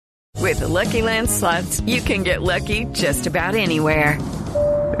With the Lucky Land Slots, you can get lucky just about anywhere.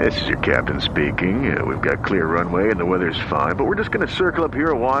 This is your captain speaking. We've got clear runway and the weather's fine, but we're just going to circle up here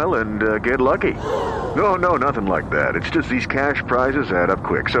a while and get lucky. No, nothing like that. It's just these cash prizes add up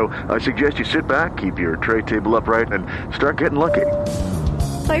quick. So I suggest you sit back, keep your tray table upright, and start getting lucky.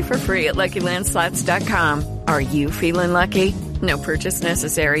 Play for free at LuckyLandSlots.com. Are you feeling lucky? No purchase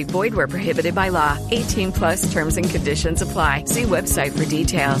necessary. Void where prohibited by law. 18 plus terms and conditions apply. See website for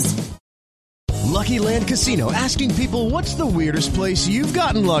details. Lucky Land Casino, asking people, what's the weirdest place you've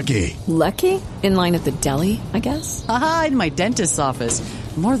gotten lucky? Lucky? In line at the deli, I guess? Aha, in my dentist's office.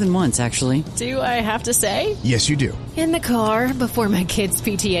 More than once, actually. Do I have to say? Yes, you do. In the car before my kids'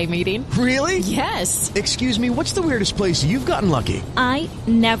 PTA meeting. Really? Yes. Excuse me, what's the weirdest place you've gotten lucky? I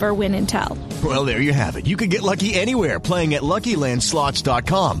never win and tell. Well, there you have it. You can get lucky anywhere, playing at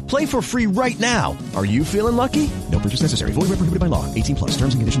LuckyLandSlots.com. Play for free right now. Are you feeling lucky? No purchase necessary. Void where prohibited by law. 18 plus.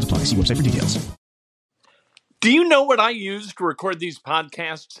 Terms and conditions apply. See website for details. Do you know what I use to record these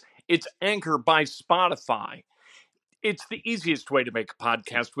podcasts? It's Anchor by Spotify. It's the easiest way to make a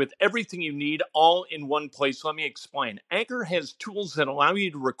podcast with everything you need all in one place. Let me explain. Anchor has tools that allow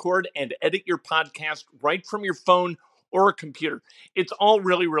you to record and edit your podcast right from your phone or a computer. It's all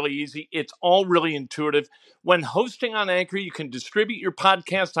really, really easy. It's all really intuitive. When hosting on Anchor, you can distribute your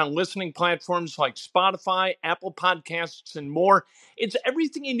podcast on listening platforms like Spotify, Apple Podcasts, and more. It's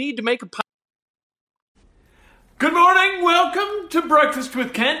everything you need to make a podcast. Good morning. Welcome to Breakfast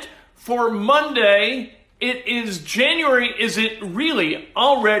with Kent for Monday. It is January. Is it really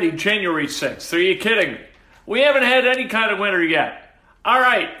already January 6th? Are you kidding me? We haven't had any kind of winter yet. All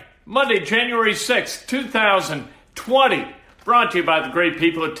right. Monday, January 6th, 2020. Brought to you by the great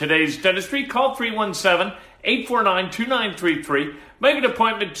people at Today's Dentistry. Call 317-849-2933. Make an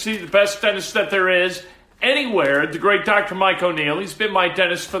appointment to see the best dentist that there is anywhere. The great Dr. Mike O'Neill. He's been my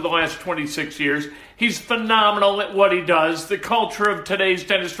dentist for the last 26 years. He's phenomenal at what he does. The culture of Today's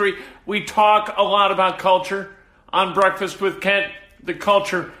Dentistry. We talk a lot about culture on Breakfast with Kent. The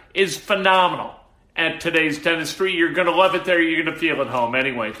culture is phenomenal at Today's Dentistry. You're going to love it there. You're going to feel at home.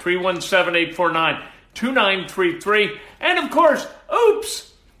 Anyway, 317-849-2933. And of course,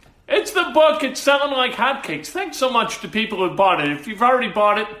 oops, it's the book. It's selling like hotcakes. Thanks so much to people who bought it. If you've already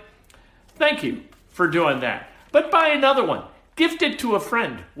bought it, thank you for doing that. But buy another one. Gift it to a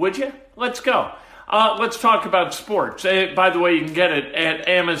friend, would you? Let's go. Let's talk about sports. By the way, you can get it at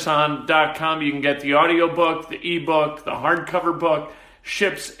Amazon.com. You can get the audiobook, the ebook, the hardcover book.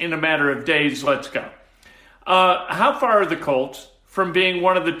 Ships in a matter of days. Let's go. How far are the Colts from being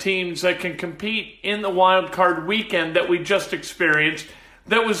one of the teams that can compete in the wild card weekend that we just experienced?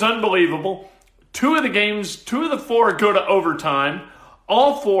 That was unbelievable. 2 of the 4 go to overtime.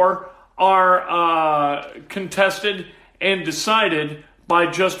 All 4 are contested and decided by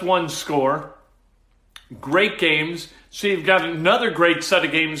just one score. Great games. So you've got another great set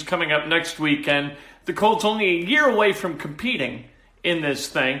of games coming up next weekend. The Colts only a year away from competing in this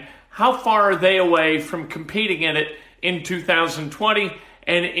thing. How far are they away from competing in it in 2020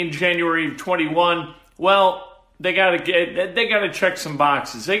 and in January of 21? Well, they got to check some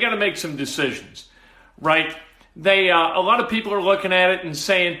boxes. They got to make some decisions, right? A lot of people are looking at it and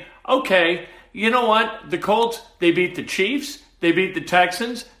saying, okay, you know what? The Colts, they beat the Chiefs, they beat the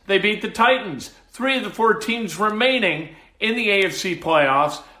Texans, they beat the Titans. 3 of the 4 teams remaining in the AFC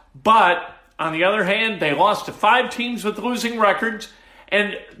playoffs. But on the other hand, they lost to 5 teams with losing records,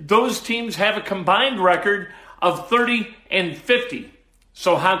 and those teams have a combined record of 30-50.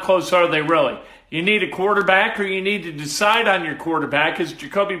 So how close are they really? You need a quarterback, or you need to decide on your quarterback. Is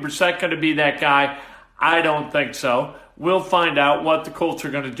Jacoby Brissett going to be that guy? I don't think so. We'll find out what the Colts are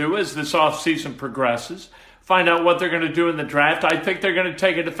going to do as this offseason progresses. Find out what they're going to do in the draft. I think they're going to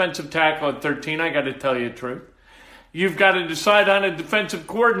take a defensive tackle at 13. I got to tell you the truth. You've got to decide on a defensive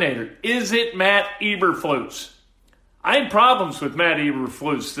coordinator. Is it Matt Eberflus? I had problems with Matt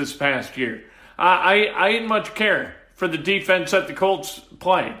Eberflus this past year. I didn't much care for the defense that the Colts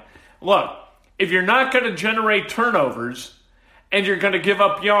played. Look, if you're not going to generate turnovers and you're going to give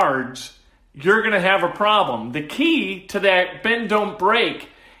up yards, you're going to have a problem. The key to that bend, don't break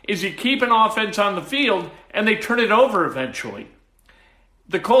is you keep an offense on the field and they turn it over eventually.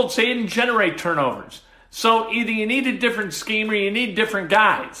 The Colts, they didn't generate turnovers. So either you need a different scheme or you need different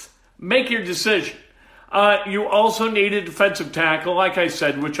guys. Make your decision. You also need a defensive tackle, like I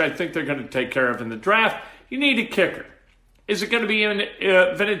said, which I think they're going to take care of in the draft. You need a kicker. Is it going to be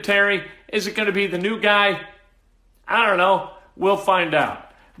Vinatieri? Is it going to be the new guy? I don't know. We'll find out.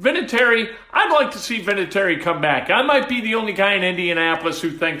 Vinatieri, I'd like to see Vinatieri come back. I might be the only guy in Indianapolis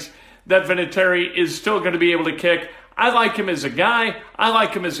who thinks that Vinatieri is still going to be able to kick. I like him as a guy. I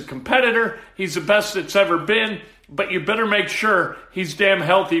like him as a competitor. He's the best it's ever been. But you better make sure he's damn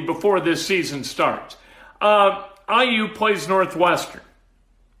healthy before this season starts. IU plays Northwestern.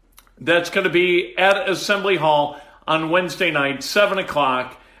 That's going to be at Assembly Hall on Wednesday night, 7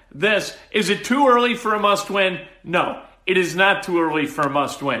 o'clock. Is it too early for a must-win? No, it is not too early for a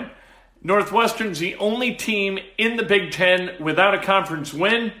must-win. Northwestern's the only team in the Big Ten without a conference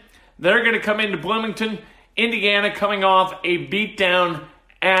win. They're going to come into Bloomington. Indiana coming off a beatdown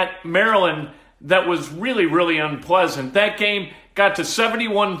at Maryland that was really, really unpleasant. That game got to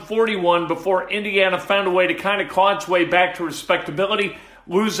 71-41 before Indiana found a way to kind of claw its way back to respectability,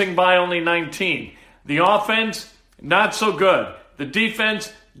 losing by only 19. The offense, not so good. The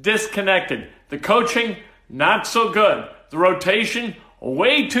defense, disconnected. The coaching, not so good. The rotation,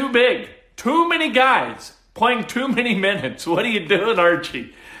 way too big. Too many guys playing too many minutes. What are you doing,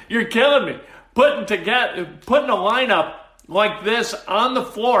 Archie? You're killing me. Putting a lineup like this on the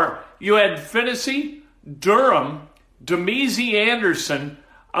floor. You had Finney, Durham, Demezi Anderson,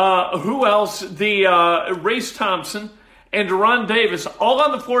 who else? Race Thompson, and Deron Davis all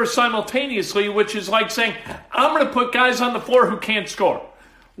on the floor simultaneously, which is like saying, I'm going to put guys on the floor who can't score.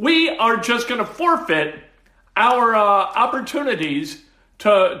 We are just going to forfeit our opportunities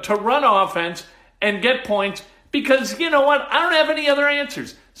to run offense and get points because, you know what, I don't have any other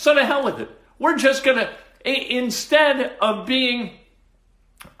answers. So to hell with it. We're just going to, instead of being,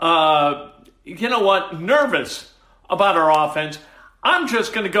 nervous about our offense, I'm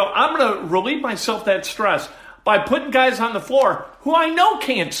just going to relieve myself that stress by putting guys on the floor who I know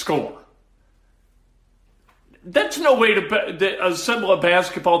can't score. That's no way to assemble a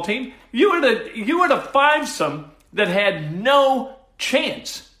basketball team. You had a fivesome that had no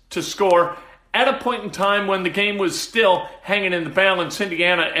chance to score at a point in time when the game was still hanging in the balance.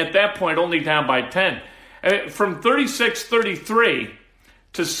 Indiana, at that point, only down by 10. From 36-33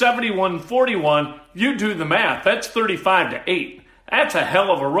 to 71-41, you do the math. That's 35-8. That's a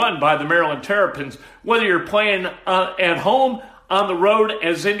hell of a run by the Maryland Terrapins, whether you're playing at home, on the road,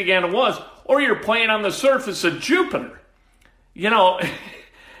 as Indiana was, or you're playing on the surface of Jupiter. You know,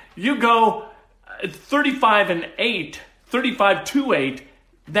 you go 35-8, 35-8,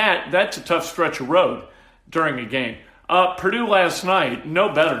 that's a tough stretch of road during a game. Purdue last night, no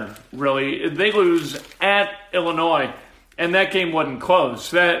better, really. They lose at Illinois, and that game wasn't close.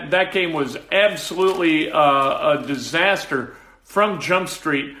 That game was absolutely a disaster from Jump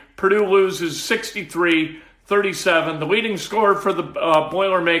Street. Purdue loses 63-37. The leading scorer for the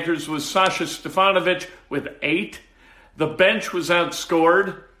Boilermakers was Sasha Stefanovic with 8. The bench was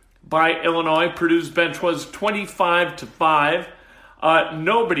outscored by Illinois. Purdue's bench was 25-5.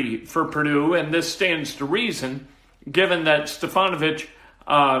 Nobody for Purdue, and this stands to reason, given that Stefanovic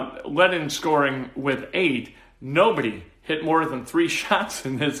led in scoring with 8. Nobody hit more than 3 shots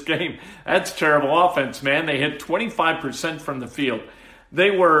in this game. That's terrible offense, man. They hit 25% from the field.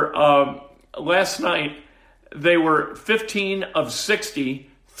 They were, last night, they were 15 of 60,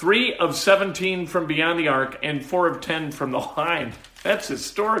 3 of 17 from beyond the arc, and 4 of 10 from the line. That's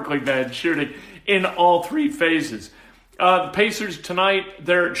historically bad shooting in all 3 phases. The Pacers tonight,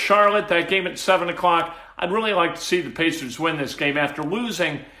 they're at Charlotte. That game at 7 o'clock. I'd really like to see the Pacers win this game. After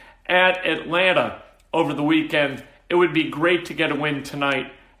losing at Atlanta over the weekend, it would be great to get a win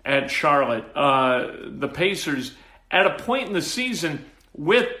tonight at Charlotte. The Pacers, at a point in the season,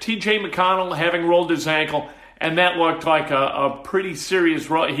 with T.J. McConnell having rolled his ankle, and that looked like a pretty serious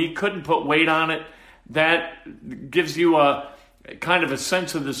roll. He couldn't put weight on it. That gives you a kind of a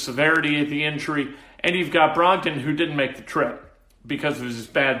sense of the severity of the injury. And you've got Brogdon, who didn't make the trip because of his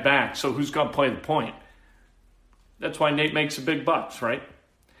bad back. So who's going to play the point? That's why Nate makes the big bucks, right?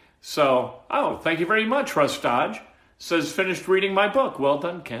 So, thank you very much, Russ Dodge. Says, finished reading my book. Well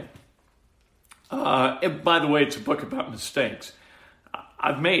done, Ken. By the way, it's a book about mistakes.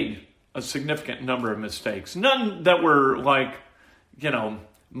 I've made a significant number of mistakes. None that were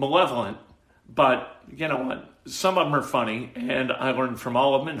malevolent. But, you know what? Some of them are funny, and I learned from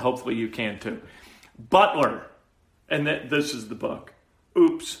all of them, and hopefully you can too. Butler, and this is the book.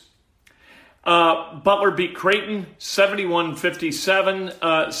 Oops. Butler beat Creighton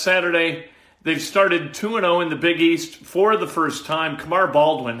 71-57 Saturday. They've started 2-0 in the Big East for the first time. Kamar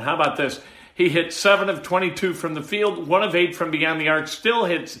Baldwin, how about this? He hit 7 of 22 from the field, 1 of 8 from beyond the arc, still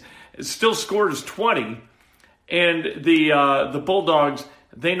scores 20. And the Bulldogs,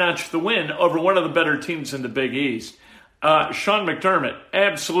 they notched the win over one of the better teams in the Big East. Sean McDermott,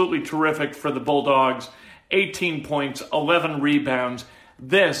 absolutely terrific for the Bulldogs. 18 points, 11 rebounds.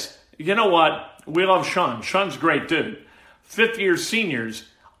 You know what? We love Sean. Sean's a great dude. Fifth-year seniors,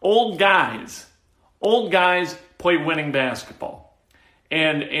 old guys play winning basketball.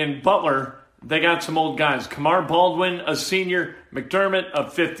 And in Butler, they got some old guys. Kamar Baldwin, a senior. McDermott, a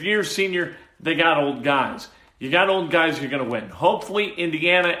fifth-year senior. They got old guys. You got old guys, you're going to win. Hopefully,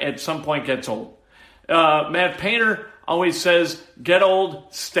 Indiana at some point gets old. Matt Painter always says, get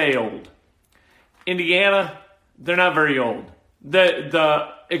old, stay old. Indiana, they're not very old. The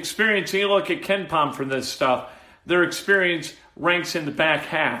experience, you look at KenPom for this stuff, their experience ranks in the back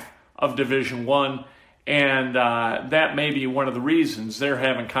half of Division I, and that may be one of the reasons they're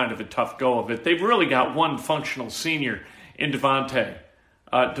having kind of a tough go of it. They've really got one functional senior in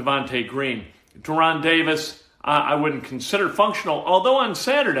Devontae Green. Deron Davis, I wouldn't consider functional, although on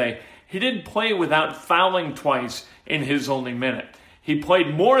Saturday, he did play without fouling twice in his only minute. He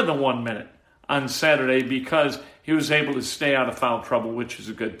played more than 1 minute on Saturday because he was able to stay out of foul trouble, which is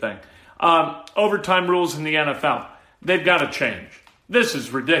a good thing. Overtime rules in the NFL, they've got to change. This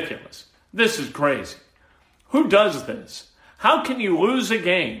is ridiculous. This is crazy. Who does this? How can you lose a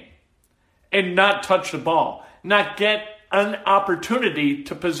game and not touch the ball, not get an opportunity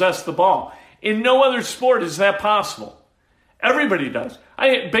to possess the ball? In no other sport is that possible. Everybody does.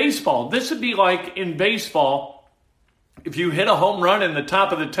 Baseball, this would be like in baseball, if you hit a home run in the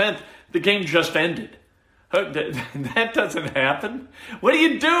top of the 10th, the game just ended. That doesn't happen. What are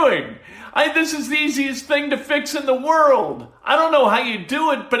you doing? This is the easiest thing to fix in the world. I don't know how you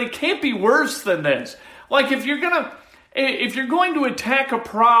do it, but it can't be worse than this. Like if you're going to attack a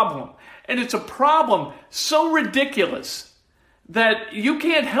problem, and it's a problem so ridiculous that you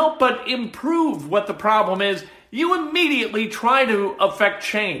can't help but improve what the problem is, you immediately try to affect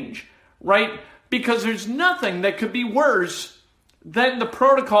change, right? Because there's nothing that could be worse than the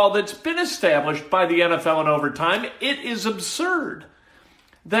protocol that's been established by the NFL in overtime. It is absurd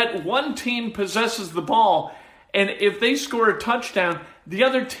that one team possesses the ball, and if they score a touchdown, the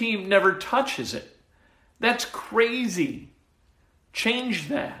other team never touches it. That's crazy. Change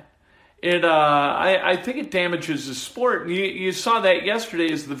that. I think it damages the sport. You saw that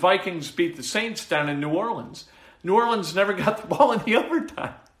yesterday as the Vikings beat the Saints down in New Orleans. New Orleans never got the ball in the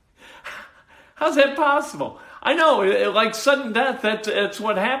overtime. How's that possible? I know, like sudden death, that's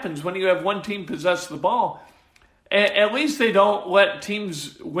what happens when you have one team possess the ball. At least they don't let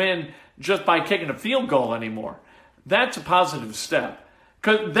teams win just by kicking a field goal anymore. That's a positive step,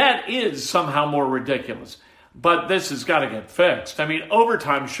 because that is somehow more ridiculous. But this has got to get fixed. I mean,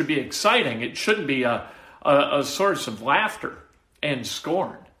 overtime should be exciting. It shouldn't be a source of laughter and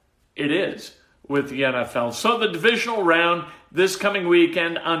scorn. It is with the NFL. So the divisional round this coming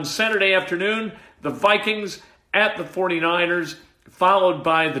weekend on Saturday afternoon, the Vikings at the 49ers, followed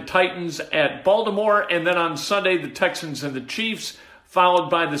by the Titans at Baltimore, and then on Sunday, the Texans and the Chiefs, followed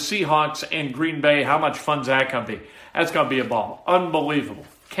by the Seahawks and Green Bay. How much fun's that going to be? That's going to be a ball. Unbelievable.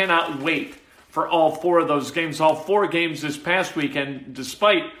 Cannot wait for all four of those games. All four games this past weekend,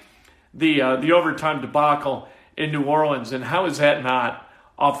 despite the overtime debacle in New Orleans. And how is that not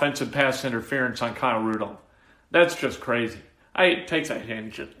offensive pass interference on Kyle Rudolph? That's just crazy. It takes a hand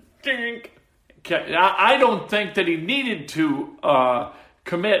and just dink. I don't think that he needed to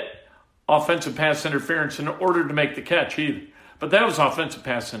commit offensive pass interference in order to make the catch either. But that was offensive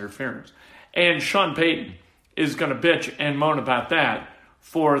pass interference. And Sean Payton is going to bitch and moan about that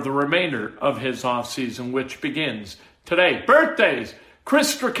for the remainder of his offseason, which begins today. Birthdays.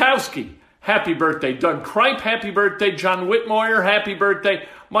 Chris Strakowski, happy birthday. Doug Kripe, happy birthday. John Whitmoyer, happy birthday.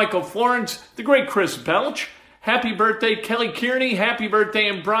 Michael Florence, the great Chris Belch, happy birthday. Kelly Kearney, happy birthday.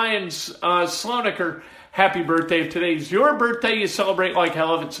 And Brian Slonaker, happy birthday. If today's your birthday, you celebrate like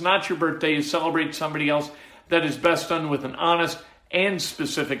hell. If it's not your birthday, you celebrate somebody else. That is best done with an honest and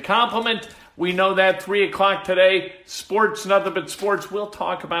specific compliment. We know that 3 o'clock today, sports, nothing but sports. We'll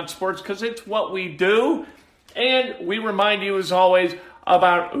talk about sports because it's what we do. And we remind you, as always,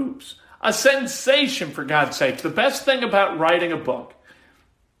 about Oops. A sensation, for God's sake. The best thing about writing a book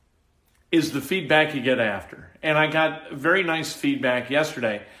is the feedback you get after. And I got very nice feedback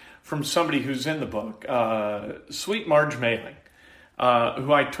yesterday from somebody who's in the book, Sweet Marge Mailing,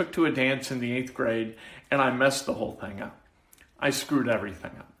 who I took to a dance in the 8th grade, and I messed the whole thing up. I screwed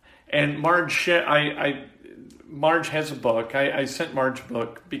everything up. And Marge, Marge has a book. I sent Marge a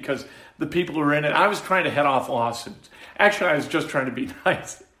book because the people who are in it, I was trying to head off lawsuits. Actually, I was just trying to be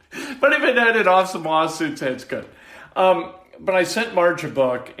nice. But if it headed off some lawsuits, that's good. But I sent Marge a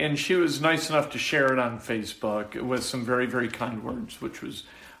book, and she was nice enough to share it on Facebook with some very, very kind words, which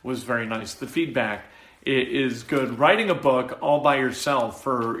was very nice. The feedback is good. Writing a book all by yourself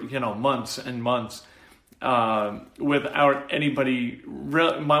for, months and months without anybody.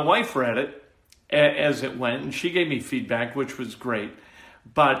 My wife read it as it went, and she gave me feedback, which was great.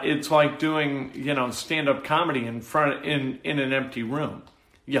 but it's like doing, stand-up comedy in an empty room.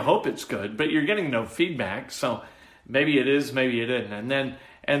 You hope it's good, but you're getting no feedback, so maybe it is, maybe it isn't.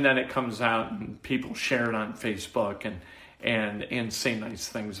 And then it comes out and people share it on Facebook and say nice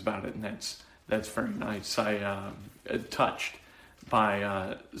things about it, and that's very nice. I touched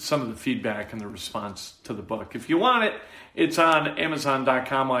by some of the feedback and the response to the book. If you want it, it's on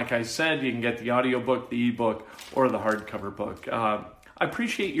Amazon.com. Like I said, you can get the audiobook, the ebook, or the hardcover book. I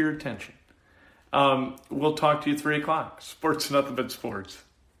appreciate your attention. We'll talk to you 3 o'clock. Sports, nothing but sports.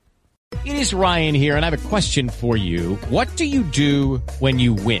 It is Ryan here, and I have a question for you. What do you do when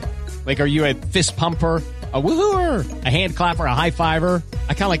you win? Like, are you a fist pumper, a woohooer, a hand clapper, a high fiver?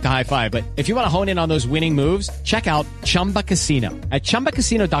 I kind of like the high five, but if you want to hone in on those winning moves, check out Chumba Casino. At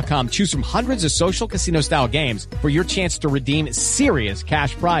ChumbaCasino.com, choose from hundreds of social casino-style games for your chance to redeem serious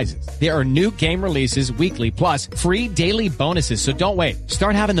cash prizes. There are new game releases weekly, plus free daily bonuses, so don't wait.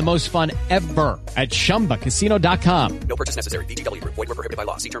 Start having the most fun ever at ChumbaCasino.com. No purchase necessary. VGW. Void where prohibited by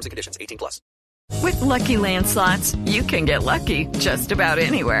law. See terms and conditions. 18+. With Lucky Land Slots, you can get lucky just about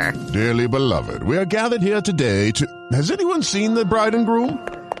anywhere. Dearly beloved, we are gathered here today to... Has anyone seen the bride and groom?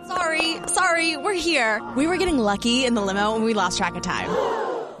 Sorry, we're here. We were getting lucky in the limo and we lost track of time.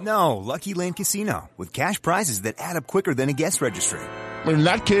 No, Lucky Land Casino, with cash prizes that add up quicker than a guest registry. In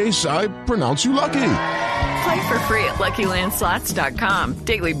that case, I pronounce you lucky. Play for free at LuckyLandSlots.com.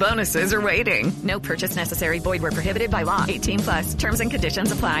 Daily bonuses are waiting. No purchase necessary. Void where prohibited by law. 18+. Terms and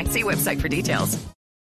conditions apply. See website for details.